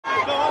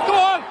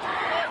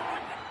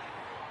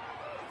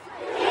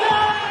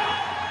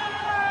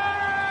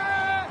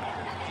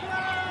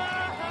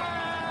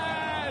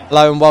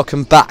Hello and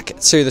welcome back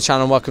to the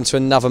channel, welcome to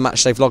another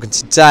matchday vlog, and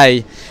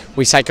today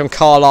we take on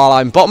Carlisle.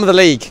 I'm bottom of the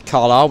league,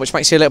 Carlisle, which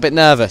makes you a little bit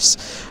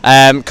nervous.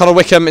 Connor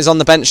Wickham is on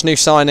the bench, new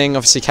signing,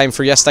 obviously came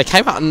through yesterday,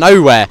 came out of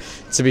nowhere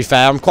to be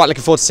fair. I'm quite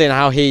looking forward to seeing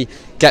how he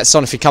gets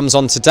on if he comes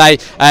on today.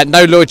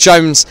 No Lloyd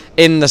Jones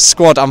in the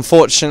squad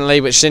unfortunately,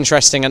 which is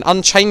interesting. An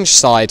unchanged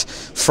side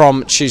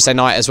from Tuesday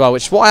night as well,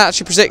 which is what I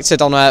actually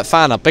predicted on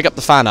Fan Hub. Big up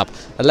the Fan Hub,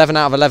 11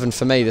 out of 11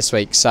 for me this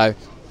week, so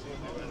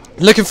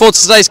looking forward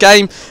to today's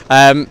game.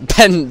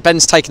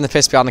 Ben's taking the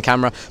piss behind the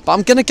camera, but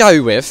I'm going to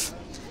go with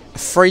a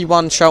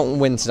 3-1 Charlton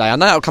win today. I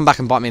know it'll come back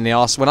and bite me in the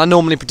arse. When I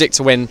normally predict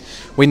a win,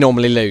 we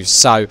normally lose.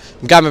 So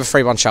I'm going with a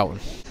 3-1 Charlton.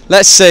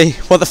 Let's see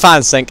what the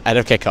fans think ahead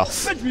of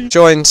kick-off.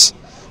 Joined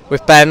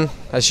with Ben,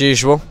 as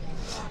usual.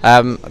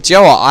 Do you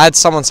know what? I had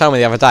someone tell me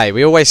the other day,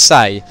 we always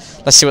say,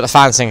 let's see what the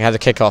fans think ahead of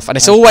kick-off. And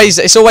it's always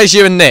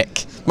you and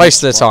Nick,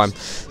 most of the time.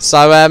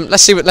 So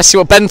let's see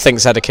what Ben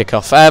thinks ahead of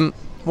kick-off.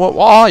 What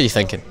are you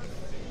thinking?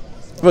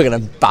 We're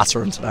going to batter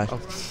them today. Oh,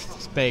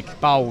 it's big,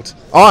 bold.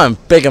 I am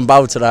big and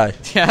bold today.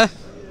 Yeah?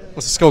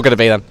 What's the score going to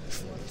be then?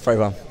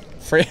 3-1.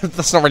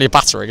 That's not really a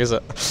battering, is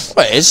it?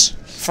 Well, it is.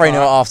 3-0 at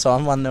half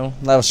time, 1-0.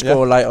 They'll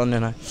score late on,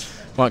 you know.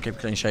 Won't keep a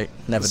clean sheet.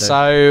 Never do.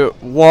 So,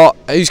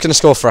 who's going to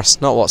score for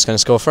us? Not what's going to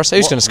score for us.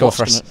 Who's going to score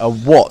for us?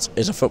 What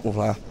is a football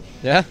player?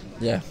 Yeah?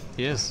 Yeah.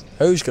 He is.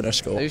 Who's going to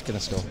score? Who's going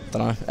to score?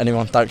 Don't know.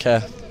 Anyone. Don't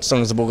care. As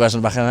long as the ball goes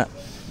in the back of it.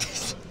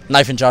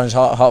 Nathan Jones,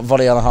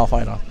 volley on the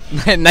halfway line.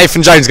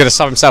 Nathan Jones is going to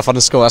sub himself on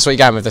the score. That's what you're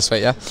going with this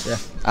week, yeah? Yeah.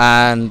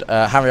 And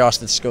Harry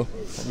Iceland to score.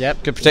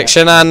 Yep, good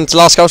prediction. Yep. And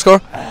last goal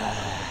scorer?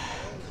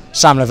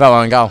 Sam Lavelle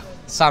own goal.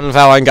 Sam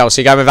Lavelle own goal.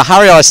 So you're going with a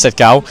Harry Iceland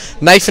goal.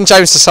 Nathan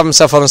Jones to sub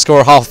himself on the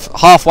score,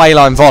 halfway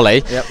line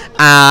volley. Yep.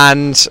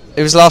 And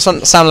it was the last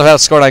one, Sam Lavelle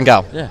to score own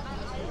goal. Yeah.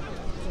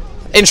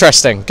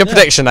 Interesting. Good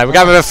prediction though. We're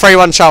going with a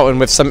 3-1 Charlton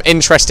with some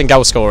interesting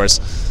goal scorers.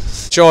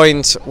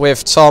 Joined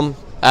with Tom.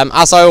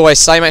 As I always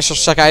say, make sure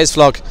to check out his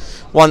vlog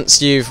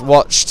once you've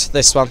watched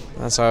this one.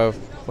 That's how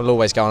we'll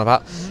always go on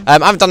about. I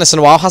haven't done this in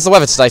a while. How's the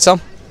weather today, Tom?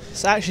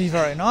 It's actually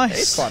very nice.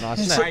 It's quite nice,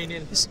 isn't it?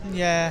 Raining.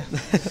 Yeah.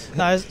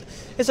 No,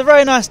 it's a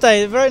very nice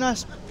day. A very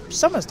nice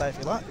summer's day, if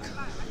you like.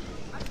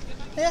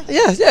 Yeah.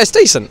 Yeah, it's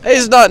decent.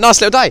 It's a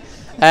nice little day.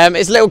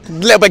 It's a little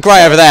bit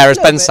grey over there, as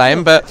Ben's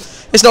saying, but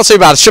it's not too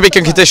bad. It should be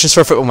good conditions for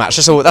a football match.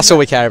 That's all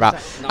we care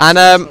about. And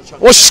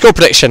what's your score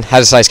prediction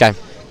ahead of today's game?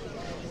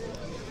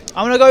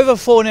 I'm going to go over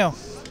 4-0.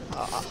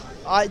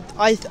 I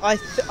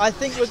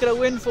think we're going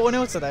to win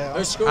 4-0 today.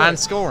 And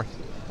scoring.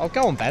 Oh,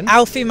 go on, Ben.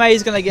 Alfie May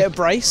is going to get a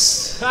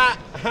brace.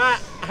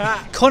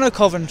 Connor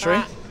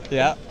Coventry.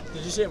 Yeah.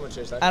 Did you see him on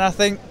Tuesday? And I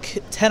think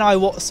Tenai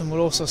Watson will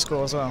also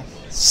score as well.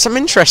 Some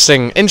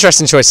interesting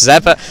choices there,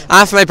 but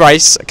Alfie May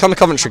brace, Connor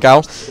Coventry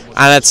goal, and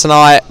a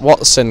Tenai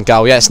Watson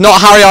goal. Yeah, it's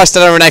not Harry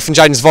Iceland or Nathan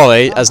Jones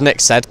volley, as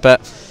Nick said,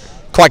 but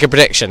quite good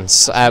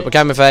predictions. We're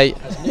going with a...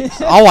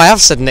 Oh, I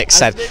have said Nick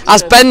said.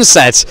 As Ben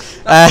said.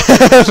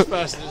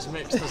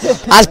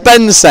 As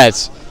Ben said.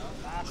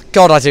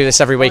 God, I do this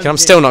every week and I'm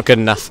still not good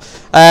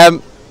enough. I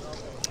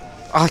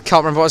can't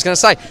remember what I was going to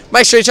say.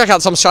 Make sure you check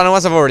out Tom's channel,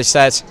 as I've already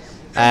said.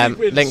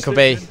 Link will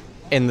be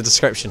in the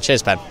description.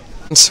 Cheers, Ben.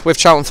 With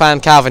Charlton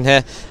fan Calvin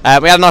here.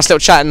 We had a nice little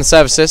chat in the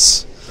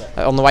services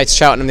on the way to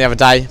Cheltenham the other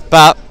day.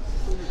 But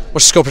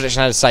what's your score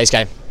prediction ahead of today's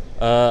game?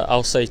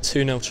 I'll say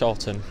 2-0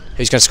 Charlton.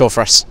 Who's going to score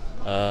for us?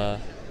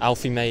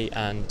 Alfie May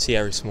and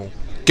Thierry Small.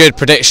 Good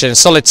prediction.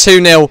 Solid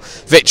 2-0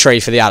 victory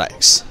for the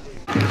Alex.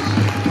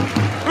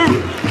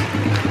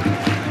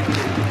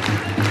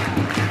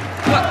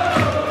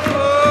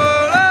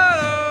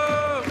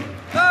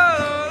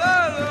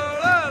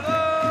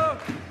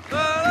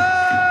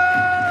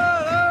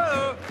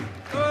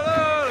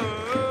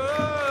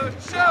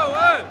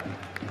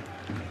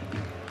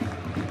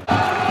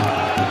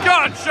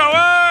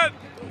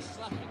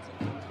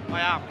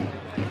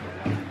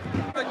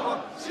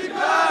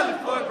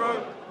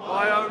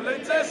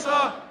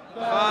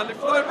 Valley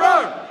Floyd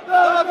Road,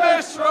 the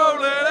mist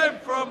rolling in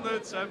from the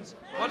Thames.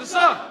 What is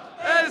up?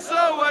 It's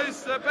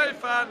always to be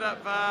found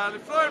at Valley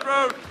Floyd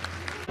Road.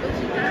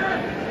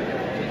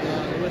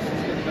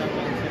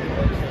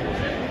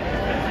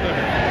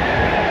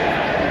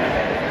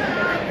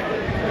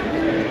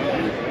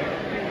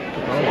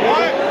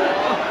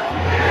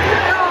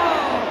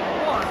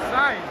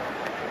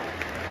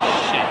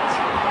 Shit.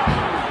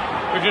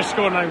 We've just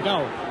scored an own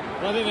goal.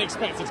 Well, I didn't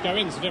expect it to go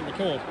in, so I didn't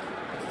record.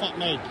 Fuck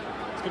me.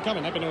 It's good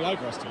coming, they've been all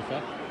over us, to be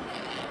fair.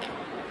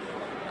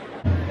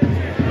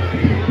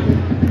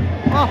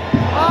 Oh,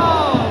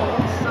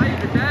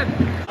 save again.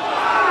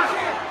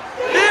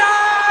 Yes!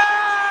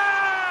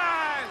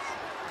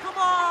 Come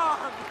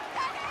on!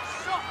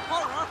 Shot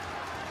horror!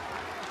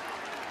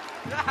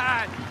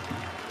 Yes!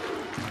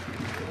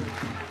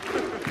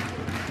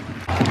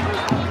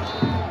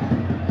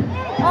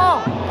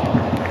 Oh!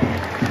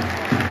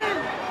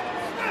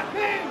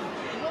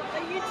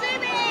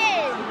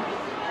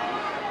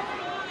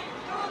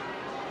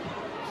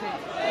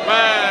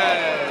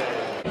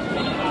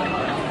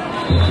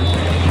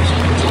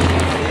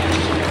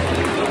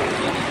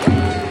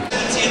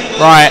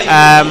 Right,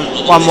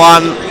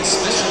 1-1.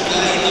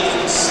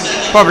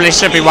 Probably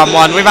should be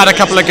 1-1. We've had a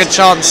couple of good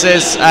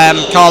chances.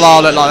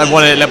 Carlisle looked like they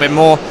wanted it a little bit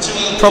more.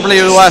 Probably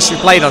the worst we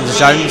played under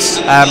Jones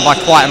by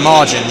quite a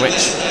margin, which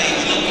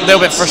is a little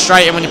bit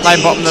frustrating when you're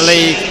playing bottom of the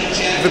league.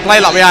 If we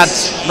play like we had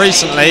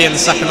recently in the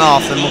second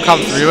half, then we'll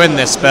comfortably win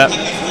this, but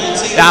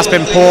it has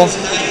been poor.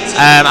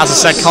 As I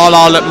said,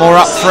 Carlisle looked more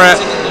up for it,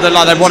 looked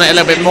like they want it a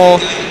little bit more.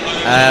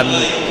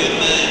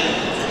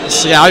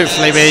 So yeah,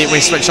 hopefully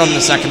we switch on in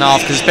the second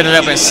half, because it's been a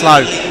little bit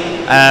slow.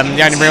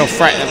 The only real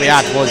threat that we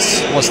had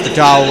was the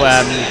goal.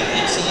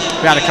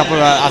 We had a couple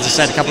of, as I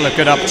said, a couple of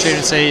good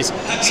opportunities,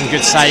 some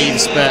good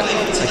saves, but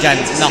again,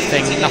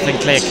 nothing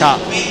clear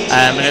cut.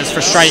 And it was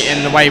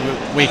frustrating the way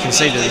we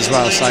conceded as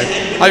well. So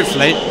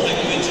hopefully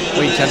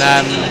we can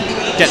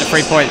get the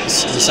 3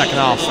 points in the second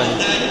half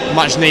and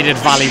much needed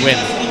Valley win.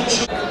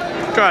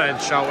 Go ahead,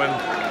 Charlton.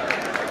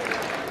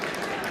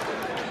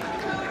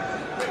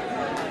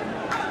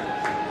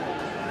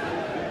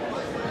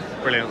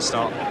 Brilliant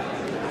start.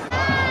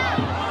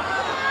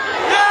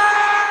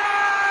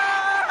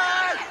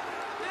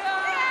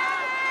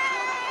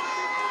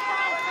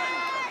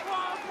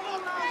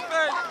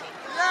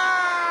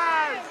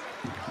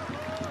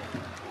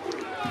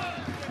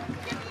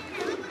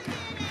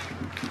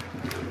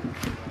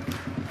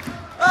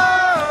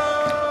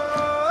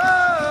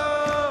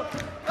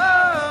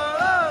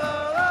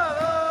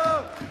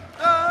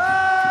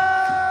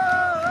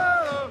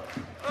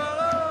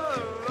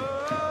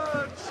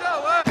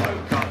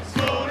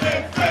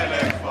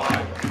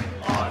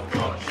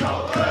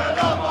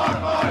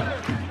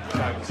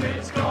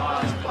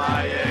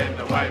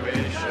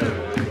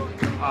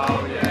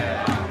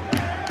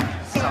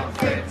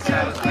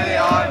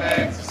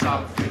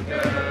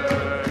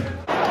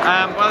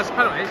 Well, it's a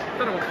penalty.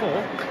 Don't know what for,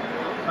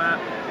 but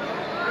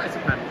it's a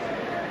penalty.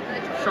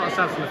 Shot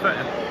ourselves from the foot.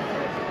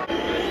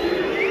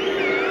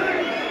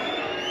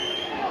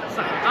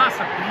 That's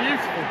a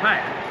beautiful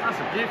pen. That's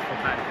a beautiful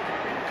pen.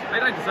 They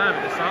don't deserve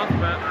it this half,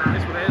 but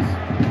it's what it is.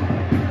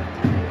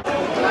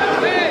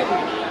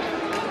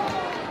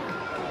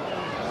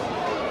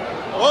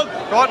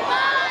 Go on.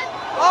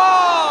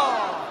 Oh!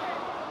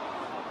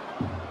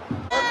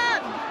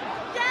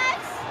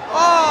 Yes! Oh!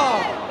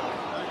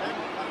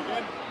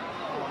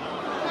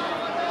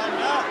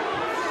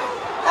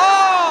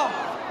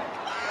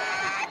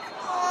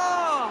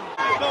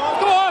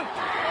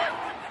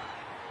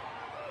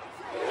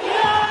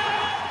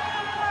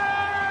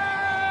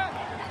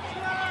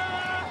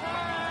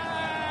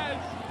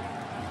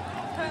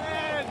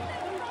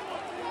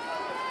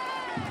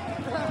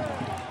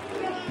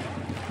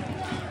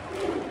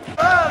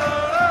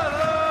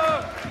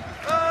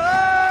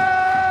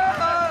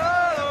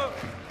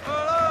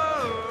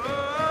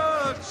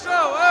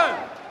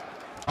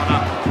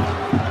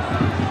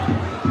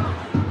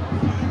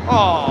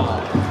 Oh!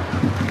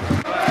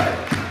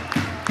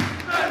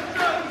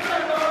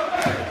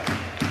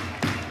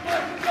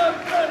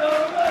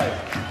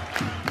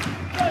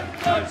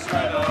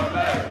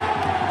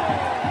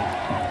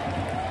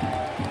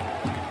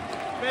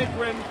 Big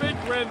win, big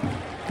win.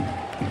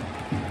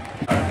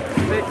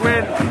 Big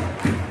win.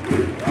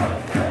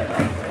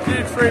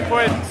 Huge 3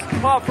 points.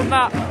 Apart from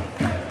that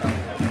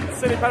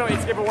silly penalty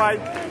to give away,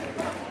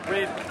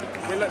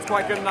 we looked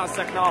quite good in that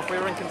second half. We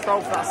were in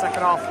control for that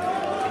second half.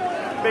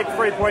 Big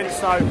 3 points,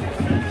 so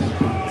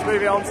let's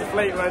move it on to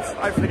Fleetwood.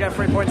 Hopefully get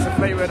 3 points to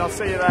Fleetwood. I'll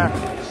see you there,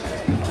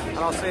 and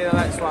I'll see you in the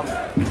next one.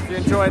 If you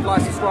enjoyed,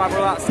 like, subscribe,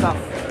 all that stuff.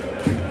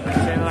 See you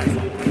in the next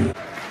one.